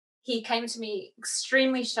He came to me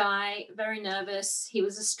extremely shy, very nervous. He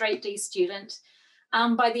was a straight D student.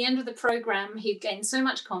 By the end of the program, he'd gained so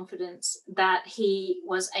much confidence that he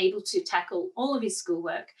was able to tackle all of his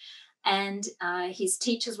schoolwork, and his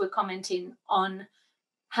teachers were commenting on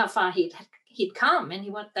how far he'd come, and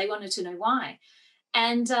they wanted to know why.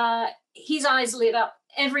 And his eyes lit up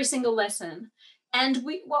every single lesson. And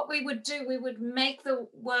what we would do, we would make the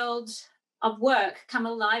world of work come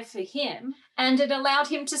alive for him. And it allowed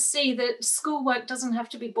him to see that schoolwork doesn't have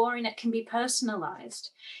to be boring. It can be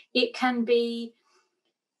personalized. It can be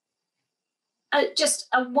just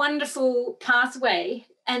a wonderful pathway,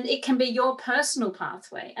 and it can be your personal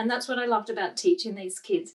pathway. And that's what I loved about teaching these kids.